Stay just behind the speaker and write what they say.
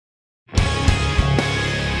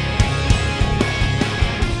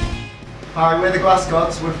Hi, we're the Glass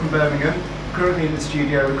Gods. We're from Birmingham. Currently in the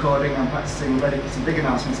studio recording and practicing, ready for some big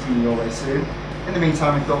announcements coming your way soon. In the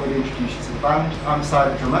meantime, we thought we'd introduce you to the band. I'm Si,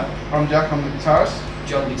 the drummer. I'm Jack, I'm the guitarist.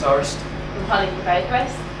 John, guitarist. I'm Holly, the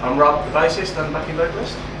vocalist. I'm Rob, the bassist and backing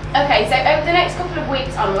vocalist. Okay, so over the next couple of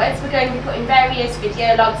weeks onwards, we're going to be putting various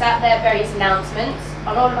video logs out there, various announcements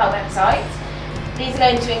on all of our websites. These are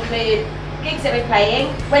going to include gigs that we're playing,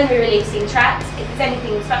 when we're releasing tracks, if there's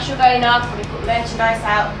anything special going on, when we put merchandise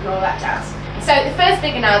out and all that jazz. So the first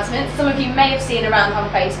big announcement, some of you may have seen around on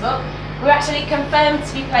Facebook, we're actually confirmed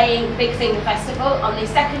to be playing the Big Finger Festival on the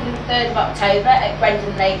 2nd and 3rd of October at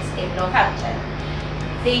Grendon Lakes in Northampton.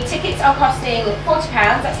 The tickets are costing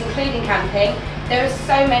 £40, that's including camping. There are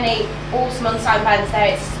so many awesome on-site bands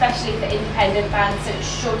there, it's especially for independent bands, so it's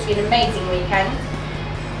sure to be an amazing weekend.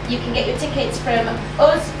 You can get your tickets from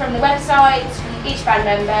us, from the website, from each band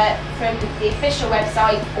member, from the official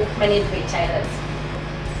website, or from any of the retailers.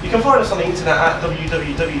 You can find us on the internet at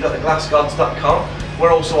www.theglassgods.com.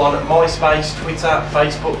 We're also on MySpace, Twitter,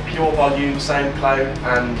 Facebook, Pure Volume, SoundCloud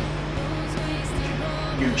and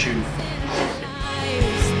YouTube.